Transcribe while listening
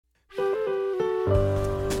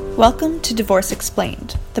Welcome to Divorce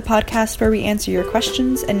Explained, the podcast where we answer your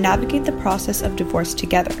questions and navigate the process of divorce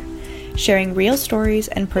together. Sharing real stories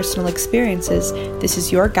and personal experiences, this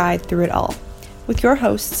is your guide through it all. With your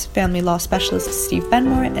hosts, family law specialist Steve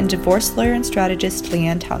Benmore and divorce lawyer and strategist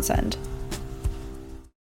Leanne Townsend.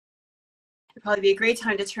 It'd probably be a great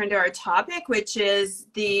time to turn to our topic, which is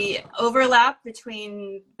the overlap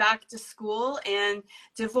between back to school and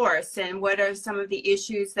divorce, and what are some of the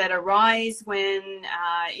issues that arise when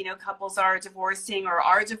couples are divorcing or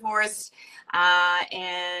are divorced,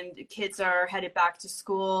 and kids are headed back to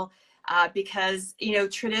school. Because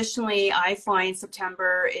traditionally I find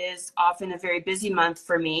September is often a very busy month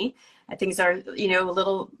for me. Things are, a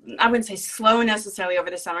little, I wouldn't say slow necessarily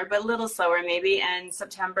over the summer, but a little slower maybe. And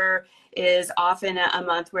September is often a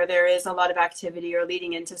month where there is a lot of activity or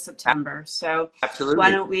leading into September. So absolutely.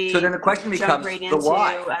 Why don't we so then the question becomes right the into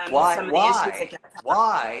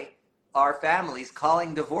why are families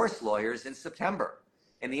calling divorce lawyers in September?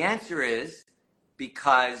 And the answer is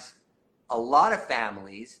because a lot of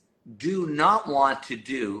families do not want to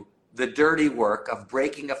do the dirty work of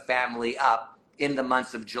breaking a family up in the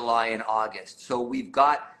months of July and August. So we've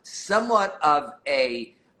got somewhat of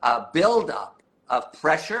a buildup of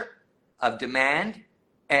pressure, of demand,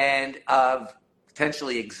 and of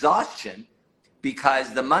potentially exhaustion,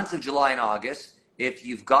 because the months of July and August, if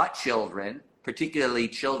you've got children, particularly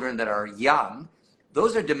children that are young,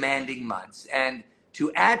 those are demanding months. And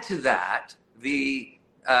to add to that, the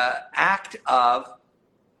act of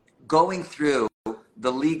going through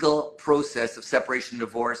the legal process of separation and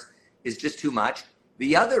divorce is just too much.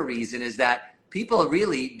 The other reason is that people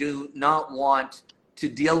really do not want to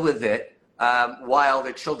deal with it while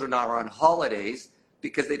their children are on holidays,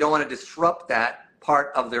 because they don't want to disrupt that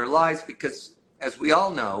part of their lives, because as we all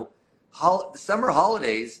know, the summer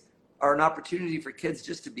holidays are an opportunity for kids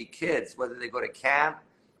just to be kids, whether they go to camp,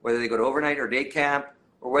 whether they go to overnight or day camp,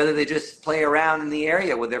 or whether they just play around in the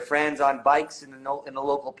area with their friends on bikes in the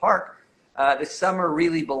local park. The summer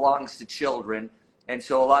really belongs to children, and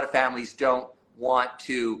so a lot of families don't want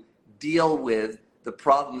to deal with the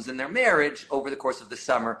problems in their marriage over the course of the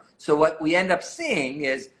summer. So what we end up seeing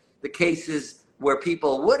is the cases where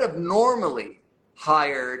people would have normally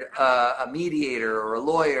hired a mediator or a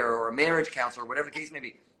lawyer or a marriage counselor, whatever the case may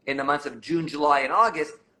be, in the months of June, July, and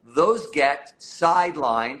August. Those get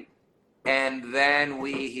sidelined, and then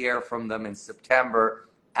we hear from them in September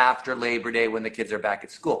after Labor Day when the kids are back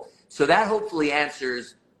at school. So that hopefully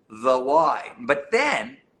answers the why. But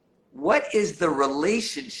then, what is the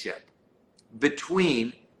relationship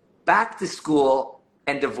between back to school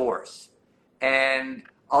and divorce? And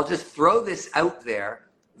I'll just throw this out there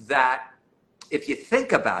that if you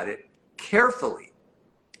think about it carefully,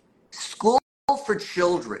 school for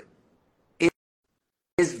children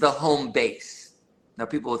is the home base. Now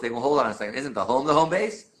people will think, well, hold on a second, isn't the home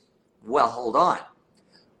base? Well, hold on.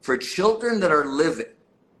 For children that are living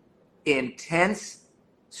in tense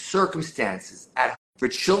circumstances at home, for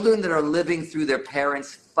children that are living through their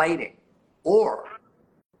parents fighting or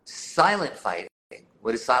silent fighting.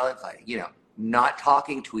 What is silent fighting? Not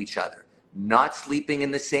talking to each other, not sleeping in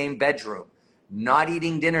the same bedroom, not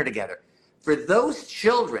eating dinner together. For those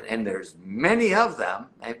children, and there's many of them,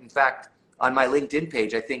 in fact, on my LinkedIn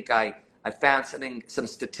page, I think I found some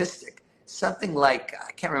statistic, something like,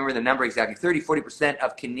 I can't remember the number exactly, 30-40%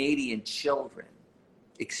 of Canadian children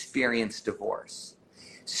experience divorce.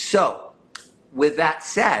 So, with that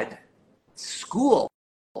said, school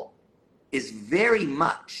is very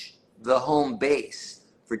much the home base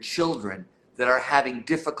for children that are having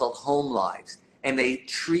difficult home lives. And they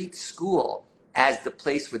treat school as the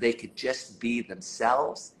place where they could just be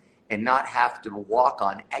themselves and not have to walk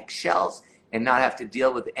on eggshells and not have to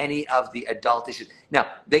deal with any of the adult issues. Now,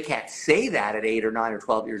 they can't say that at 8 or 9 or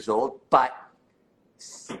 12 years old, but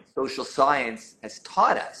social science has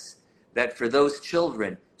taught us that for those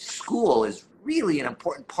children, school is really an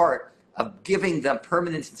important part of giving them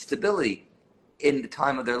permanence and stability in the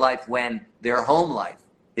time of their life when their home life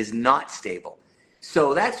is not stable.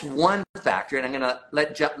 So that's one factor, and I'm going to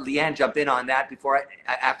let Leanne jump in on that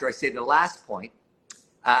after I say the last point,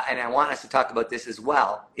 and I want us to talk about this as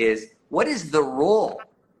well, is what is the role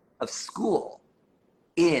of school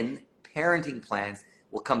in parenting plans?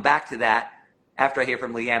 We'll come back to that after I hear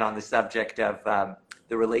from Leanne on the subject of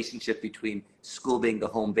the relationship between school being the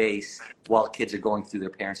home base while kids are going through their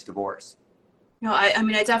parents' divorce. No, I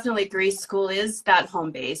definitely agree. School is that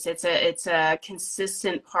home base. It's a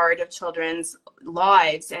consistent part of children's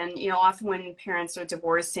lives. And, often when parents are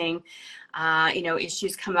divorcing,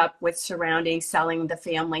 issues come up with surrounding selling the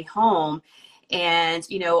family home. And,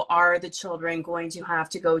 are the children going to have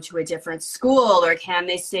to go to a different school, or can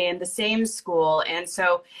they stay in the same school? And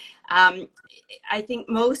so I think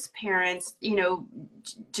most parents,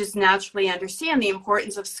 just naturally understand the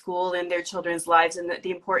importance of school in their children's lives, and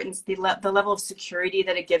the importance, the level of security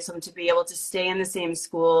that it gives them to be able to stay in the same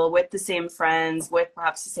school with the same friends, with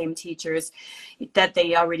perhaps the same teachers that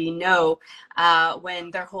they already know,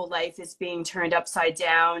 when their whole life is being turned upside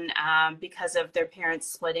down because of their parents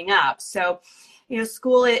splitting up. So,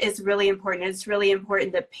 school is really important. It's really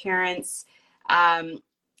important that parents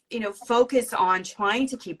focus on trying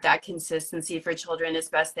to keep that consistency for children as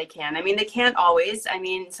best they can. I mean, they can't always. I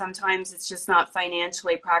mean, sometimes it's just not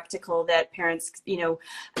financially practical that parents,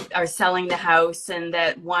 are selling the house and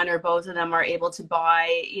that one or both of them are able to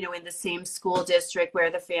buy, in the same school district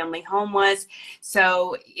where the family home was.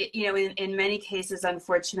 So, in many cases,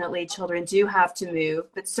 unfortunately, children do have to move,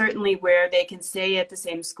 but certainly where they can stay at the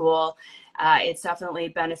same school, it's definitely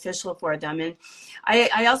beneficial for them. And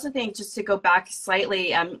I also think, just to go back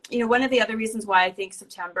slightly, one of the other reasons why I think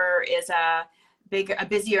September is a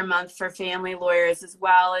busier month for family lawyers as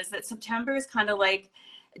well is that September is kind of like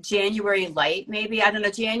January light, maybe. I don't know.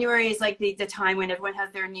 January is like the time when everyone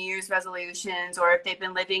has their New Year's resolutions, or if they've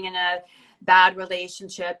been living in a bad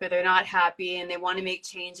relationship or they're not happy and they want to make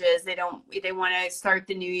changes, they want to start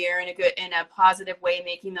the new year in a positive way,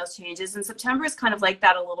 making those changes. And September is kind of like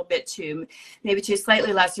that a little bit too, maybe to a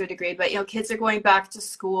slightly lesser degree, but kids are going back to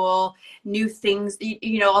school, new things,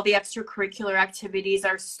 all the extracurricular activities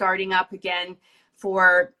are starting up again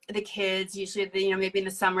for the kids. Usually, maybe in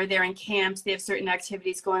the summer they're in camps, they have certain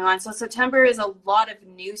activities going on. So September is a lot of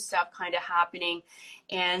new stuff kind of happening.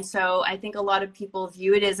 And so I think a lot of people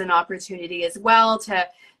view it as an opportunity as well to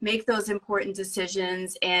make those important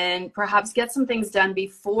decisions and perhaps get some things done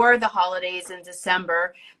before the holidays in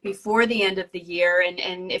December, before the end of the year.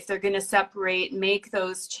 And if they're going to separate, make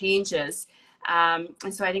those changes. And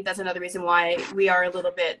so I think that's another reason why we are a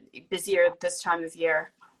little bit busier this time of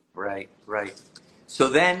year. Right. So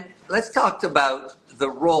then let's talk about the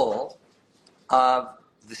role of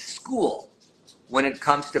the school when it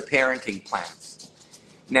comes to parenting plans.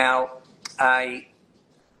 Now, I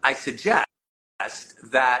suggest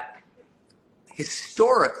that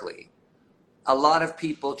historically, a lot of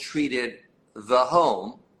people treated the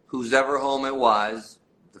home, whosever home it was,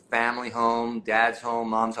 the family home, dad's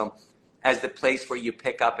home, mom's home, as the place where you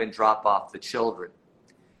pick up and drop off the children.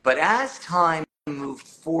 But as time moved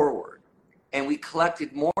forward, and we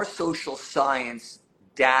collected more social science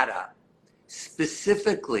data,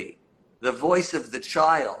 specifically the voice of the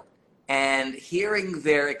child, and hearing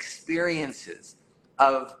their experiences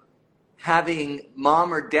of having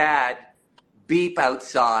mom or dad beep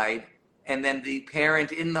outside, and then the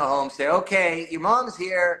parent in the home say, okay, your mom's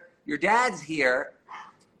here, your dad's here.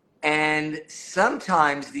 And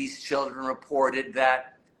sometimes these children reported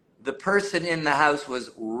that the person in the house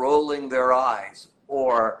was rolling their eyes,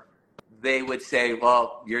 or they would say,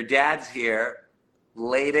 well, your dad's here,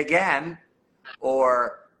 late again,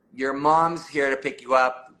 or your mom's here to pick you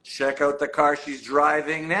up, check out the car she's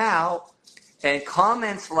driving now. And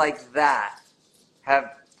comments like that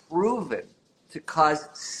have proven to cause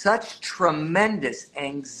such tremendous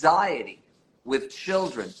anxiety with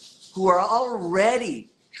children who are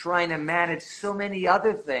already trying to manage so many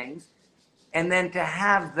other things, and then to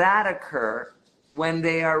have that occur when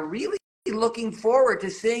they are really looking forward to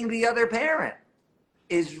seeing the other parent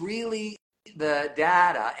is really the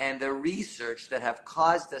data and the research that have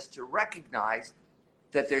caused us to recognize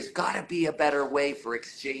that there's got to be a better way for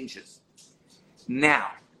exchanges.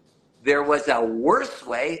 Now, there was a worse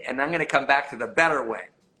way, and I'm going to come back to the better way.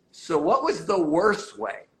 So what was the worst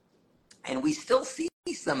way? And we still see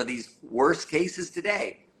some of these worst cases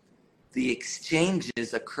today. The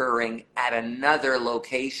exchanges occurring at another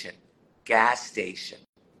location, gas station,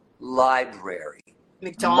 library,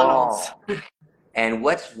 McDonald's. mall. And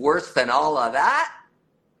what's worse than all of that?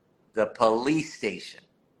 The police station.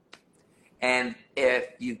 And if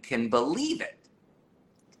you can believe it,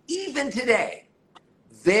 even today,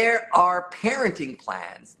 there are parenting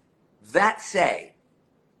plans that say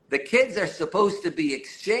the kids are supposed to be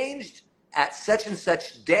exchanged at such and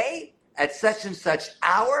such day, at such and such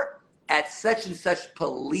hour, at such and such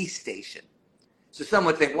police station. So some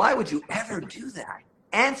would think, why would you ever do that?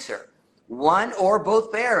 Answer, one or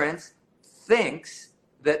both parents thinks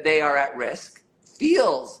that they are at risk,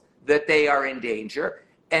 feels that they are in danger,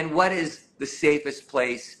 and what is the safest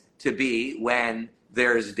place to be when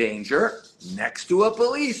there's danger? Next to a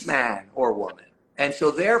policeman or woman. And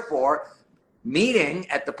so therefore, meeting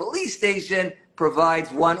at the police station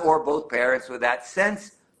provides one or both parents with that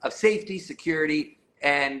sense of safety, security,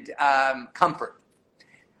 and comfort.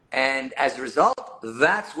 And as a result,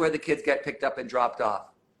 that's where the kids get picked up and dropped off.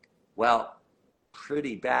 Well,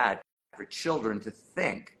 pretty bad for children to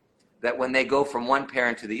think that when they go from one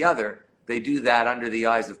parent to the other, they do that under the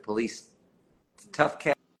eyes of police. It's a tough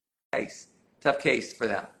case for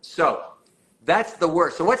them. So that's the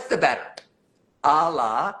worst. So what's the better? A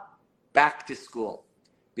la back to school.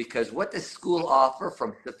 Because what does school offer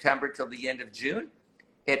from September till the end of June?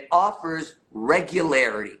 It offers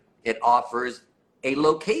regularity. It offers a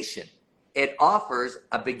location. It offers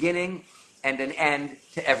a beginning and an end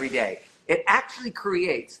to every day. It actually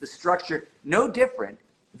creates the structure no different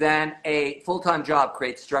than a full-time job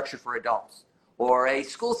creates structure for adults, or a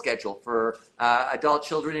school schedule for adult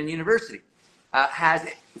children in university.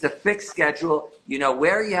 It's a fixed schedule. You know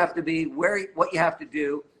where you have to be, what you have to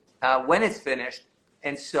do, when it's finished.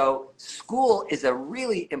 And so school is a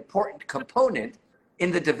really important component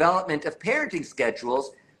in the development of parenting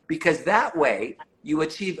schedules, because that way you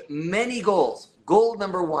achieve many goals. Goal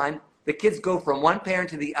number one, the kids go from one parent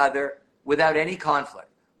to the other without any conflict,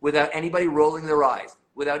 without anybody rolling their eyes,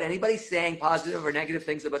 without anybody saying positive or negative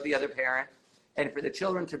things about the other parent, and for the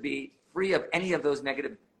children to be free of any of those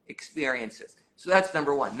negative experiences. So that's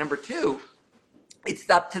number one. Number two, it's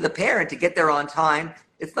up to the parent to get there on time.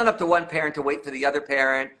 It's not up to one parent to wait for the other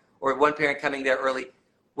parent, or one parent coming there early.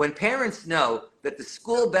 When parents know that the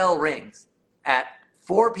school bell rings at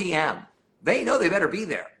 4 p.m., they know they better be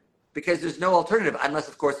there, because there's no alternative, unless,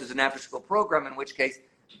 of course, there's an after-school program, in which case,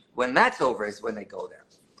 when that's over is when they go there.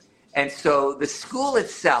 And so the school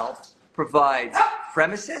itself provides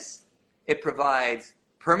premises, it provides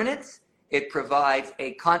permanence, it provides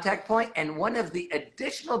a contact point, and one of the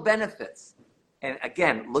additional benefits, and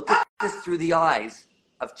again, look at this through the eyes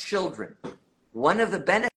of children. One of the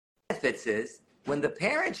benefits is when the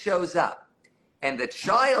parent shows up and the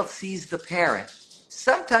child sees the parent,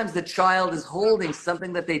 sometimes the child is holding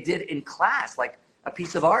something that they did in class, like a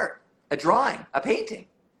piece of art, a drawing, a painting,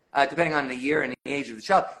 depending on the year and the age of the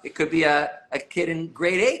child. It could be a kid in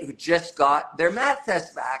grade 8 who just got their math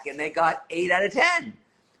test back and they got 8 out of 10.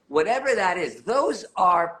 Whatever that is, those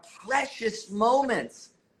are precious moments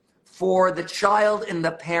for the child and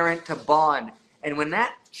the parent to bond. And when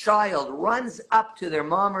that child runs up to their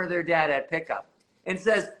mom or their dad at pickup and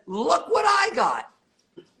says, "Look what I got,"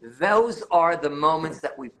 those are the moments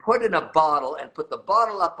that we put in a bottle and put the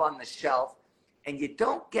bottle up on the shelf, and you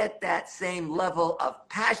don't get that same level of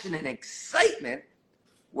passion and excitement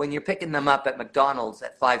when you're picking them up at McDonald's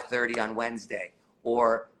at 5:30 on Wednesday,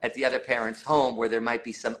 or at the other parent's home where there might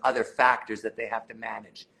be some other factors that they have to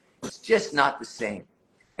manage. It's just not the same.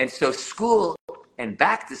 And so school and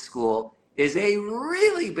back to school is a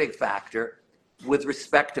really big factor with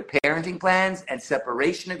respect to parenting plans and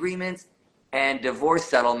separation agreements and divorce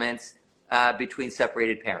settlements between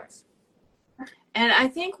separated parents. And I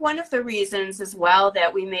think one of the reasons as well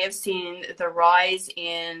that we may have seen the rise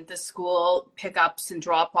in the school pickups and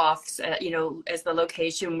drop-offs, as the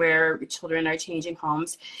location where children are changing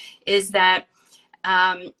homes, is that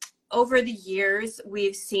over the years,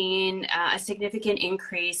 we've seen a significant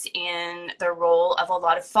increase in the role of a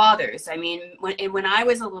lot of fathers. I mean, when I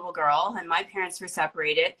was a little girl and my parents were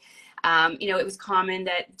separated, it was common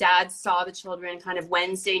that dads saw the children kind of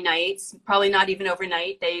Wednesday nights, probably not even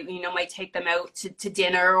overnight. They, might take them out to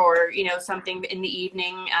dinner or, something in the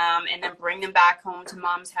evening, and then bring them back home to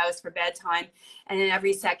mom's house for bedtime, and then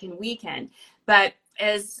every second weekend. But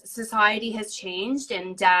as society has changed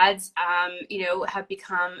and dads, have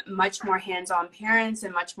become much more hands-on parents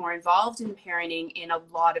and much more involved in parenting in a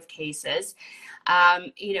lot of cases,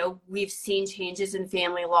 we've seen changes in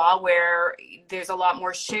family law where there's a lot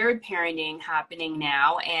more shared parenting happening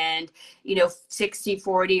now, and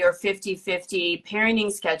 60-40 or 50-50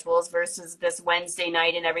 parenting schedules versus this Wednesday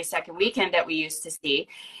night and every second weekend that we used to see.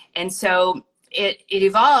 And so it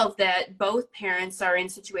evolved that both parents are in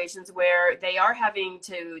situations where they are having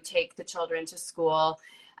to take the children to school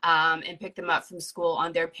and pick them up from school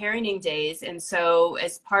on their parenting days. And so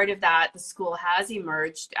as part of that, the school has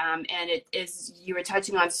emerged. And it is, you were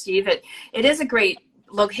touching on, Steve, it is a great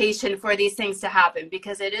location for these things to happen,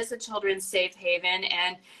 because it is a children's safe haven,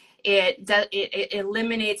 and it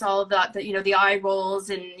eliminates all of the eye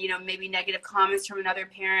rolls and maybe negative comments from another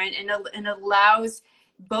parent, and allows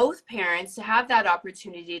both parents to have that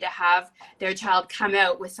opportunity to have their child come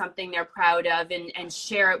out with something they're proud of and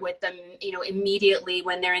share it with them, immediately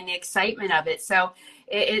when they're in the excitement of it. So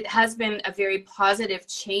it has been a very positive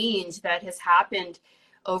change that has happened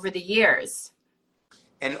over the years.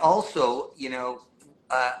 And also,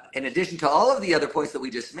 in addition to all of the other points that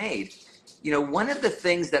we just made, one of the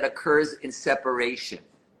things that occurs in separation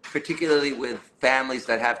particularly with families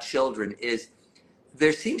that have children, is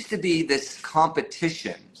there seems to be this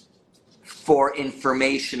competition for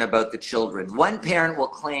information about the children. One parent will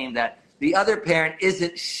claim that the other parent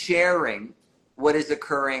isn't sharing what is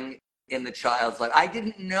occurring in the child's life. I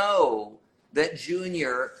didn't know that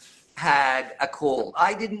Junior had a cold.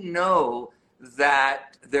 I didn't know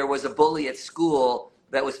that there was a bully at school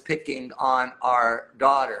that was picking on our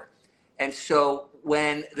daughter. And so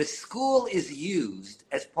when the school is used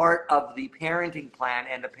as part of the parenting plan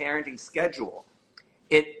and the parenting schedule,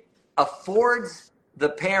 it affords the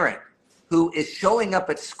parent who is showing up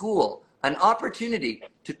at school an opportunity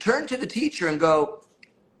to turn to the teacher and go,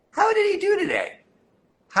 how did he do today?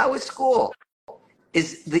 How is school?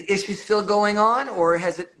 Is the issue still going on, or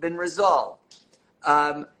has it been resolved?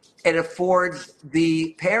 It affords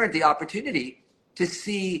the parent the opportunity to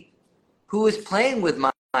see who is playing with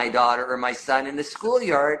my daughter or my son in the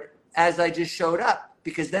schoolyard as I just showed up,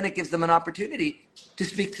 because then it gives them an opportunity to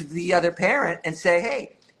speak to the other parent and say,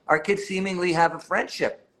 hey, our kids seemingly have a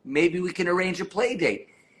friendship. Maybe we can arrange a play date.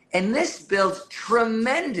 And this builds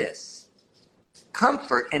tremendous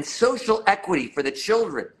comfort and social equity for the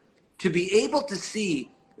children to be able to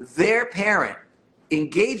see their parent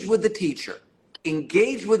engage with the teacher,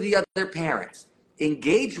 engage with the other parents,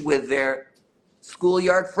 engage with their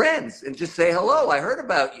schoolyard friends, and just say, hello, I heard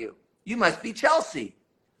about you. You must be Chelsea.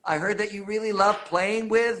 I heard that you really love playing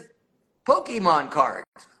with Pokemon cards,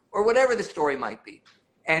 or whatever the story might be.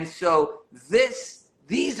 And so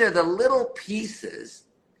these are the little pieces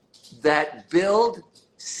that build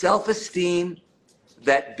self-esteem,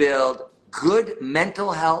 that build good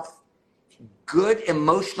mental health, good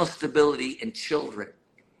emotional stability in children.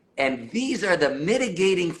 And these are the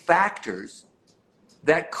mitigating factors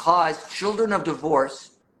that cause children of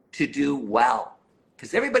divorce to do well.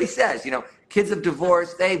 Because everybody says, kids of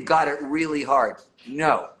divorce, they've got it really hard.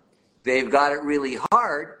 No, they've got it really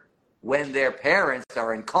hard when their parents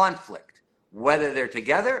are in conflict, whether they're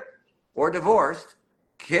together or divorced.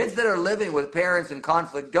 Kids that are living with parents in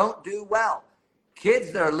conflict don't do well.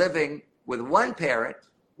 Kids that are living with one parent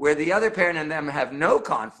where the other parent and them have no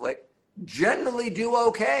conflict generally do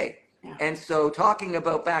okay. Yeah. And so talking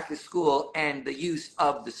about back to school and the use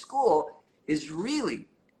of the school is really,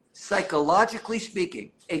 psychologically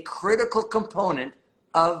speaking, a critical component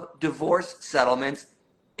of divorce settlements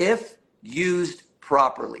if used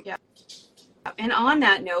properly. Yeah. And on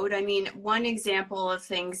that note, one example of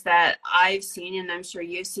things that I've seen, and I'm sure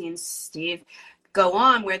you've seen, Steve, go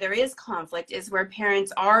on where there is conflict is where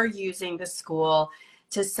parents are using the school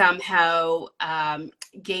to somehow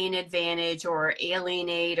gain advantage or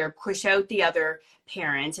alienate or push out the other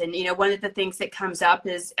parent. And, one of the things that comes up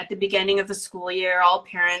is at the beginning of the school year, all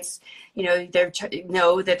parents,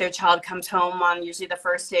 know that their child comes home on usually the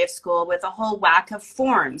first day of school with a whole whack of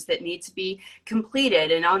forms that need to be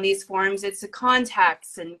completed. And on these forms, it's the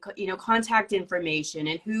contacts and, contact information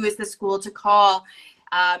and who is the school to call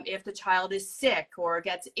if the child is sick or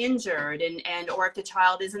gets injured, and or if the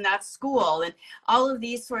child is in that school, and all of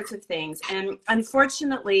these sorts of things. And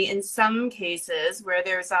unfortunately, in some cases where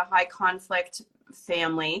there's a high conflict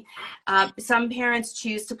family, some parents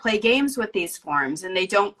choose to play games with these forms, and they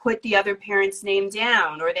don't put the other parent's name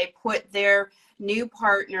down, or they put their new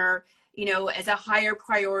partner as a higher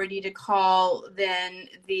priority to call than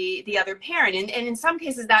the other parent. And in some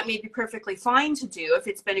cases that may be perfectly fine to do if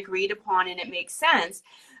it's been agreed upon and it makes sense.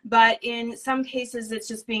 But in some cases it's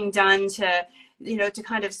just being done to, to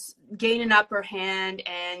kind of gain an upper hand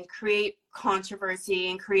and create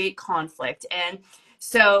controversy and create conflict. And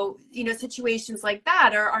so, situations like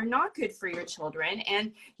that are not good for your children,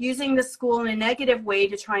 and using the school in a negative way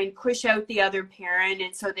to try and push out the other parent,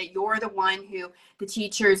 and so that you're the one who the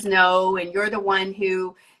teachers know, and you're the one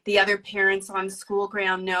who the other parents on the school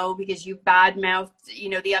ground know because you badmouthed,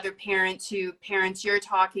 the other parent to parents you're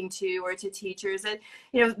talking to or to teachers.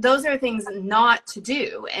 And, those are things not to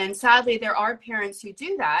do. And sadly, there are parents who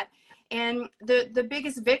do that. And the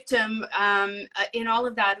biggest victim in all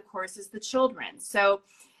of that, of course, is the children. So,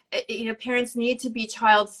 parents need to be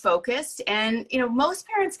child focused. And, most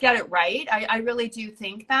parents get it right. I really do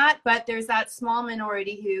think that. But there's that small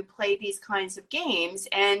minority who play these kinds of games.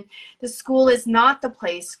 And the school is not the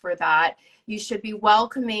place for that. You should be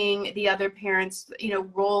welcoming the other parents,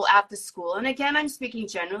 role at the school. And again, I'm speaking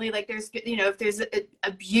generally, like there's, if there's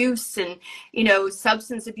abuse and,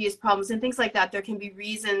 substance abuse problems and things like that, there can be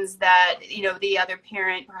reasons that, the other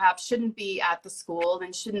parent perhaps shouldn't be at the school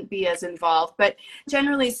and shouldn't be as involved. But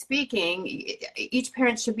generally speaking, each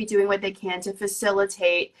parent should be doing what they can to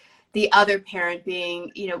facilitate the other parent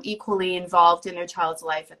being, equally involved in their child's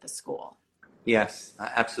life at the school. Yes,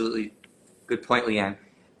 absolutely. Good point, Leanne.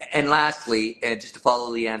 And lastly, and just to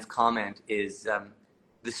follow Leanne's comment, is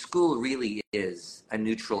the school really is a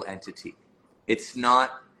neutral entity. It's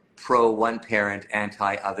not pro one parent,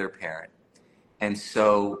 anti other parent. And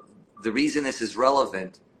so the reason this is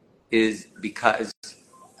relevant is because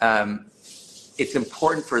it's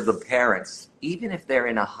important for the parents, even if they're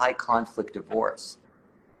in a high conflict divorce,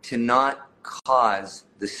 to not cause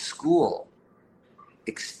the school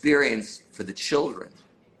experience for the children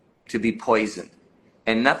to be poisoned.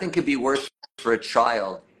 And nothing could be worse for a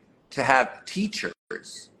child to have teachers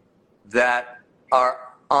that are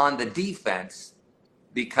on the defense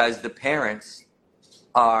because the parents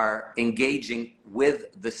are engaging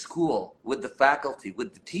with the school, with the faculty,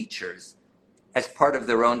 with the teachers as part of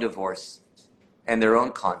their own divorce and their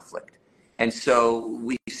own conflict. And so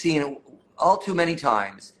we've seen all too many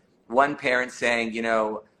times one parent saying, you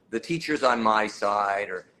know, the teacher's on my side,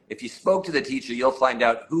 or if you spoke to the teacher, you'll find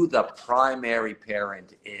out who the primary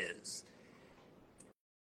parent is.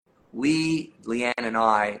 We, Leanne and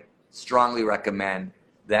I, strongly recommend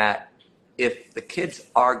that if the kids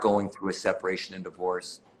are going through a separation and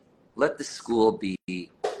divorce, let the school be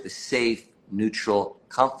the safe, neutral,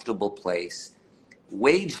 comfortable place.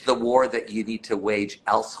 Wage the war that you need to wage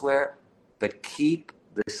elsewhere, but keep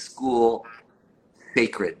the school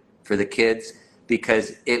sacred for the kids,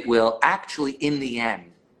 because it will actually, in the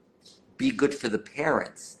end, be good for the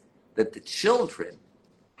parents that the children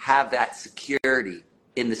have that security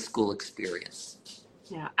in the school experience.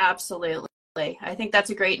 Yeah, absolutely. I think that's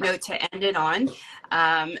a great note to end it on.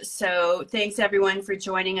 So thanks everyone for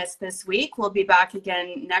joining us this week. We'll be back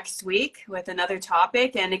again next week with another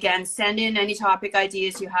topic. And again, send in any topic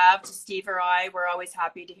ideas you have to Steve or I. We're always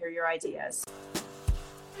happy to hear your ideas.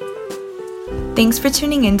 Thanks for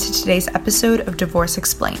tuning in to today's episode of Divorce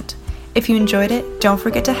Explained. If you enjoyed it, don't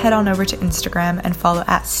forget to head on over to Instagram and follow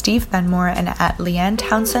at Steve Benmore and at Leanne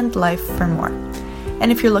Townsend Life for more.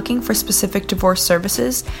 And if you're looking for specific divorce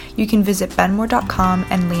services, you can visit benmore.com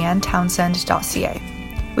and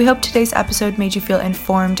leannetownsend.ca. We hope today's episode made you feel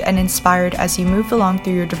informed and inspired as you move along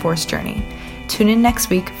through your divorce journey. Tune in next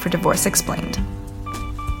week for Divorce Explained.